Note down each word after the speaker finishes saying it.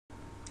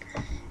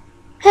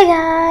Hey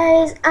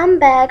guys, I'm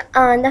back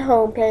on the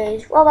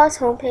homepage, Roblox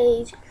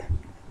homepage.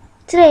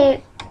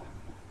 Today,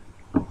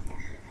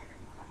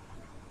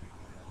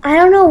 I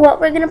don't know what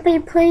we're gonna be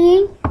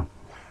playing.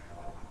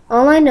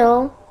 All I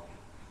know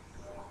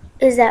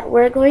is that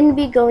we're going to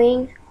be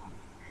going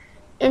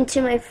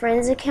into my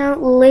friend's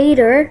account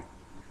later.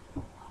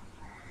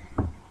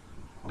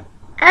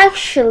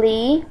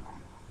 Actually,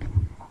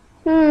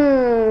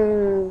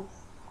 oh,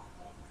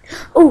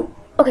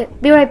 okay,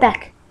 be right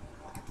back.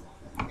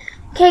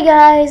 Okay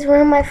guys, we're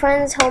on my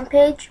friend's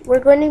homepage. We're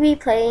going to be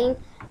playing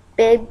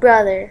Big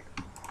Brother.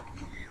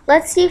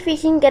 Let's see if we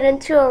can get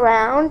into a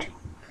round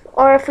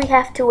or if we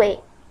have to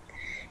wait.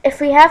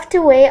 If we have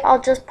to wait, I'll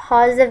just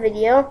pause the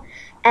video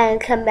and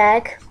come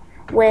back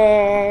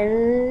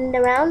when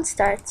the round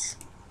starts.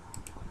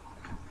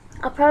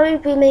 I'll probably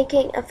be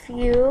making a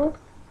few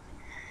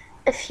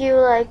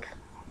like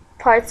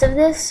parts of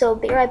this, so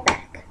be right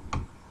back.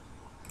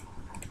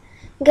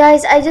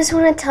 Guys, I just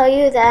want to tell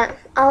you that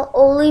I'll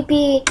only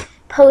be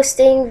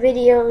posting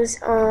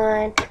videos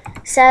on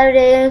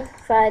Saturday,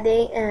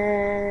 Friday,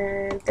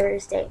 and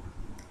Thursday.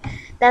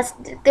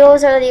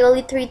 Those are the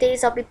only 3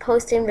 days I'll be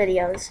posting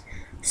videos.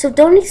 So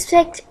don't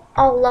expect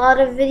a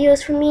lot of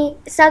videos from me.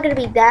 It's not going to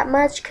be that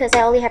much because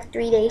I only have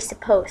 3 days to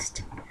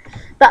post.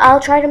 But I'll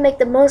try to make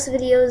the most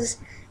videos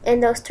in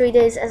those 3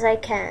 days as I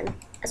can,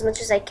 as much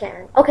as I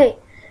can. Okay.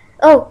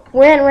 Oh,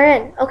 we're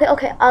in. Okay.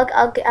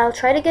 I'll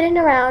try to get in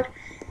around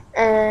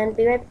and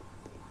be right.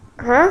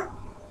 Huh?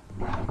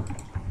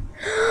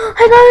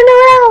 I got in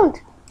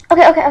around.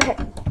 Okay.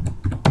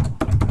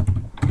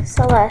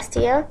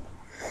 Celestia.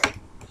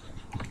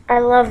 I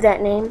love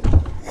that name.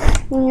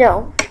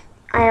 No,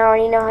 I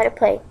already know how to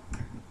play.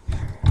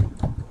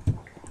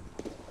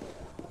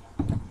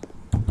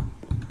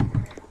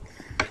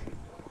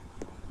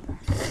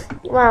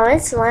 Wow,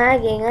 it's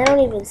lagging. I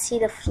don't even see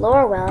the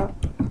floor well.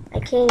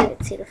 I can't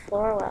even see the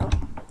floor well.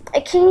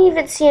 I can't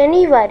even see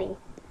anybody.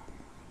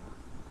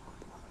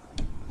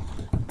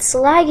 It's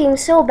lagging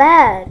so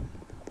bad.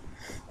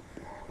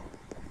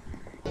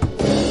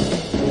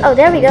 Oh,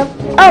 there we go.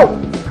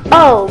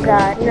 Oh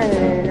God,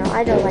 no,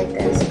 I don't like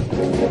this.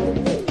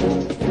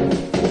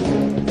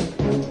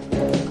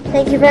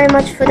 Thank you very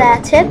much for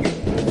that tip.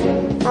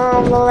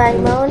 Low lag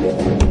mode.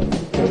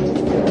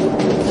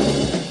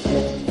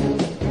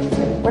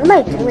 What am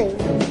I doing?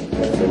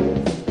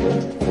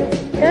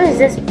 Who is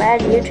this,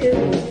 Brad YouTube?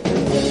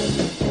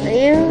 Are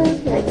you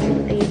like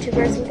a YouTuber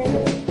or something?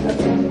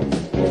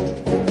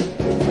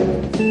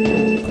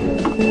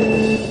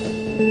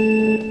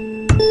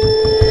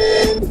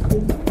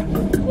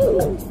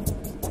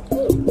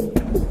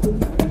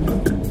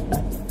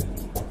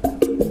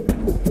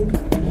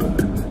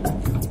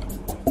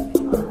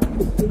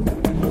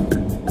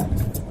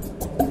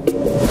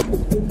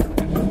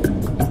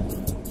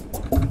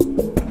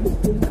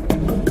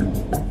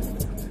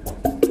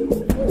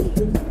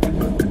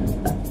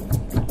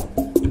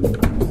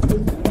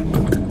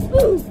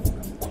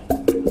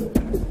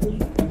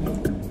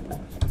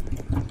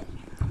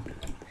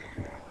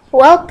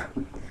 Well,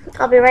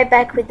 I'll be right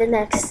back with the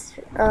next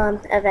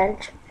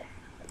event.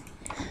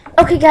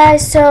 Okay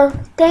guys, so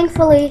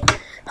thankfully,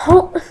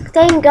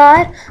 thank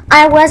God,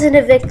 I wasn't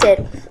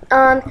evicted.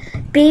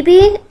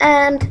 BB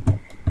and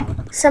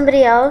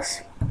somebody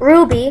else,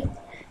 Ruby,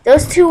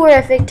 those two were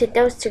evicted,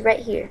 those two right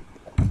here.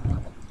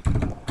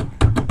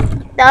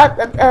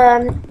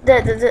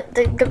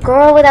 The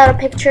girl without a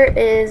picture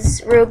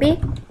is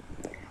Ruby.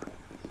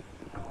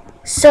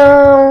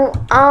 So,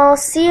 I'll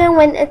see you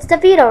when it's the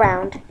veto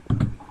round.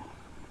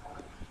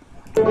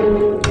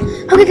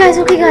 Okay guys.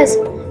 Oh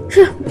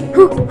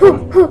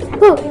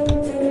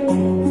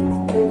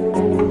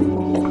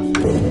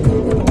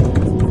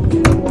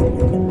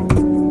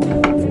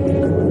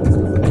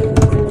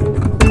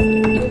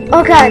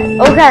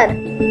God.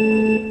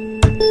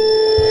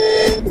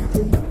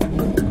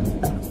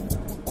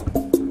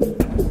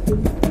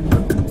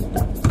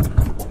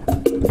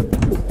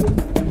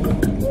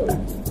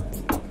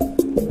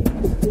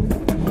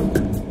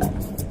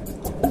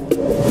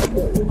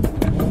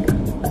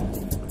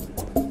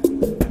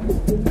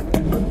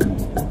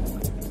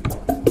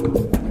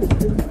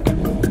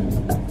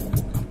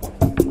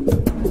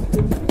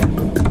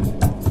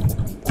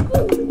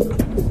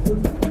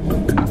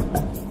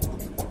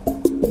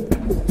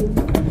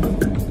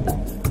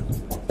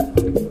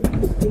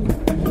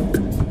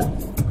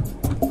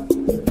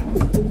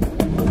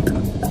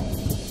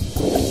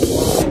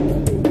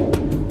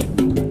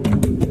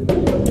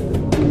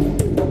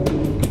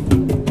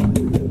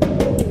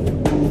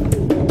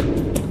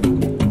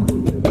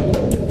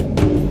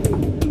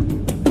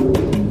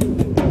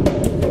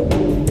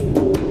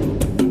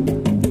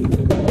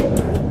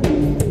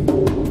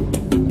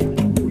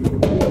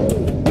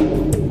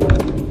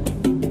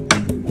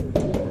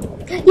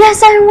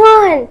 Yes, I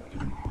won!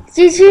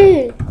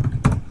 GG!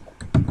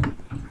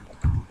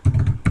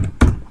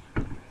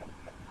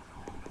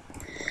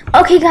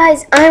 Okay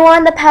guys, I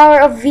won the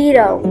power of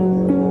veto.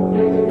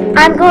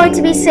 I'm going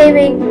to be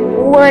saving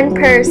one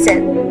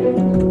person.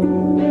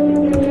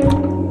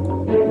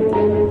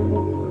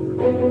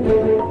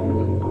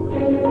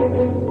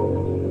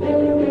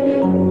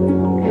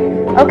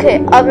 Okay,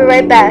 I'll be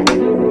right back.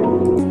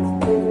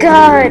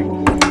 God.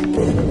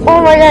 Oh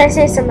my god, I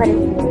saved somebody.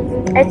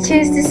 I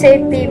choose to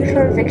save baby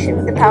from eviction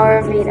with the power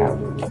of veto.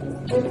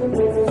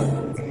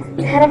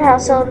 Head of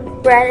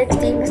household, Brad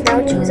XD must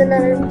now choose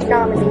another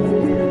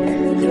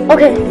nominee.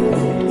 Okay,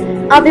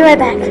 I'll be right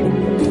back.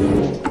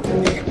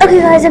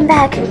 Okay guys, I'm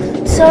back.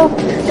 So,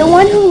 the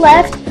one who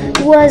left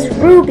was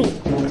Ruby.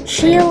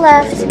 She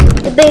left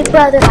the Big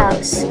Brother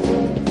house.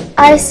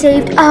 I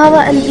saved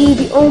Ava and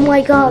Bibi. Oh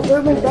my god,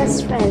 they're my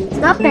best friends.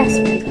 Not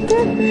best friends,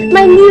 they're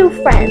my new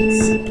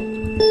friends.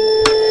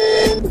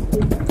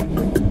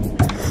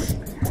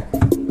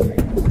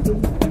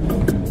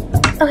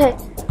 Okay.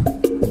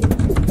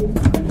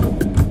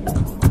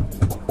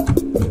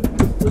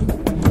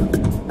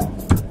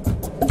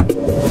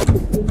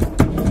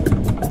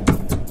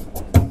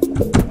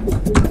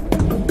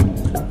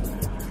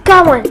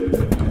 Got one.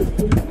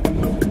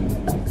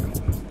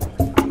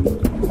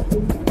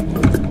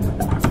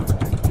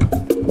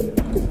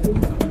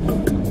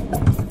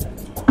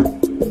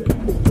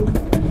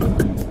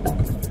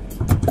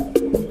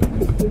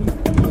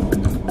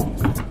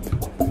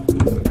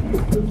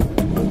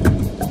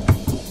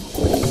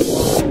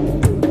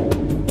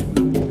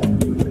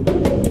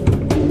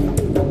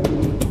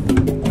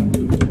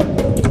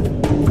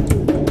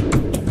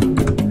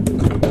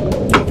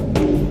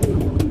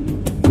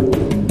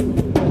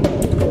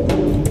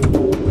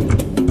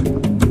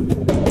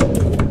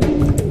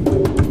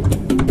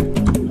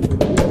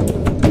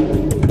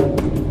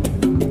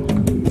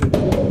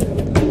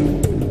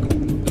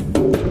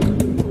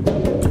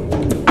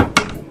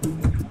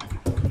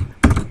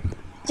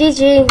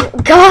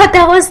 GG. God,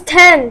 that was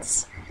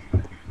tense.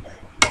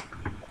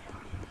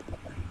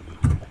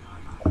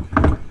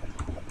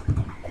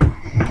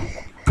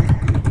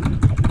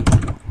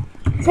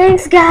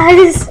 Thanks,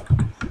 guys.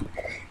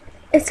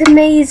 It's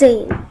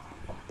amazing.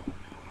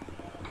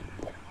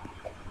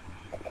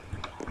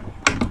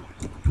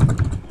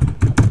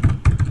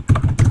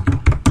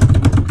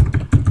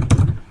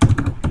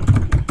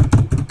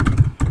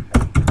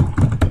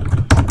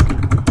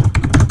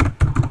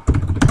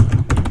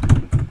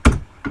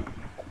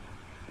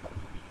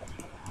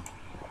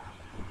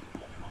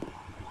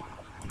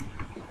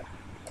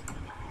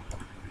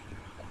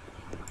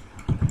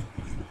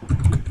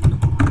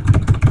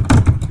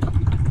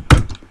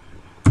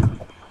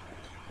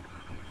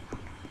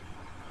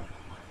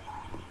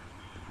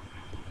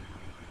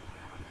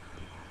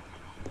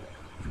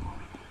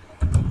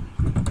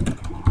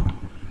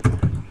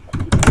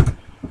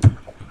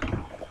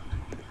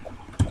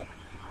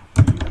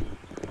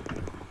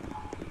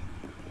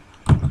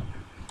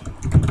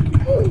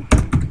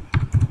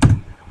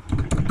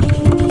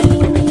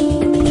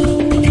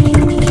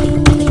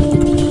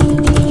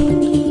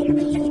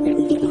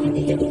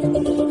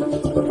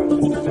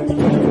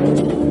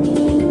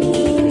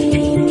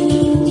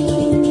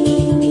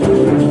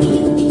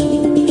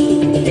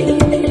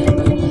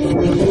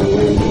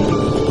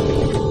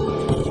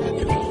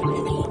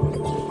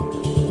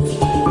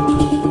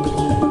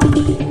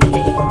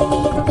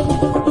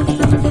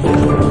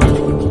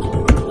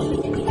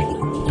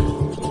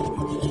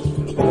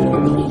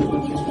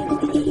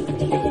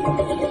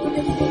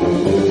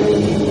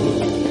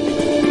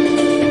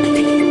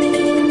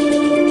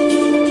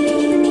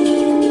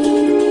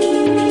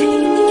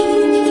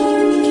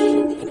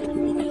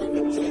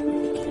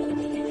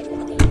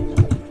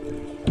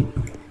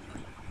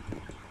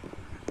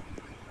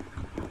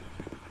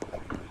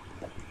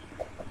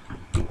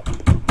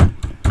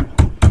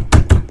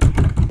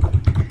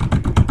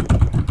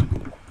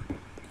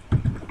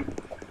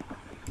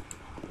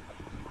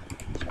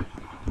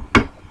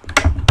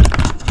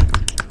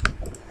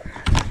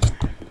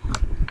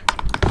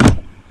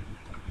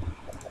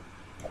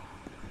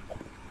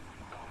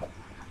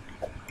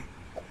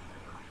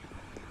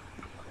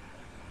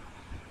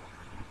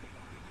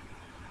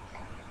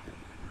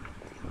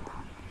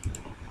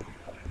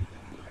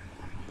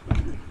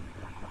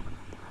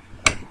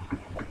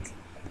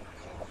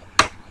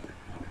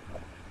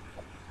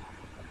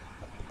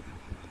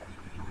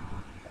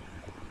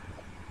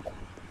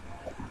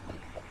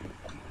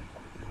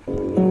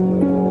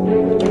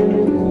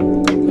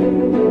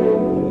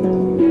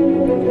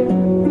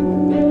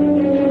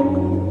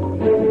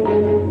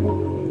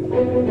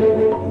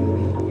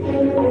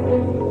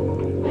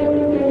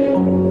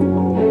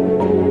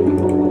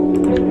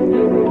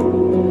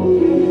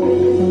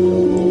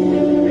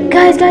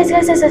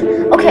 Guys.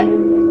 Okay,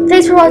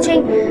 thanks for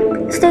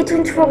watching. Stay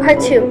tuned for part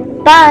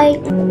 2.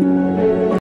 Bye.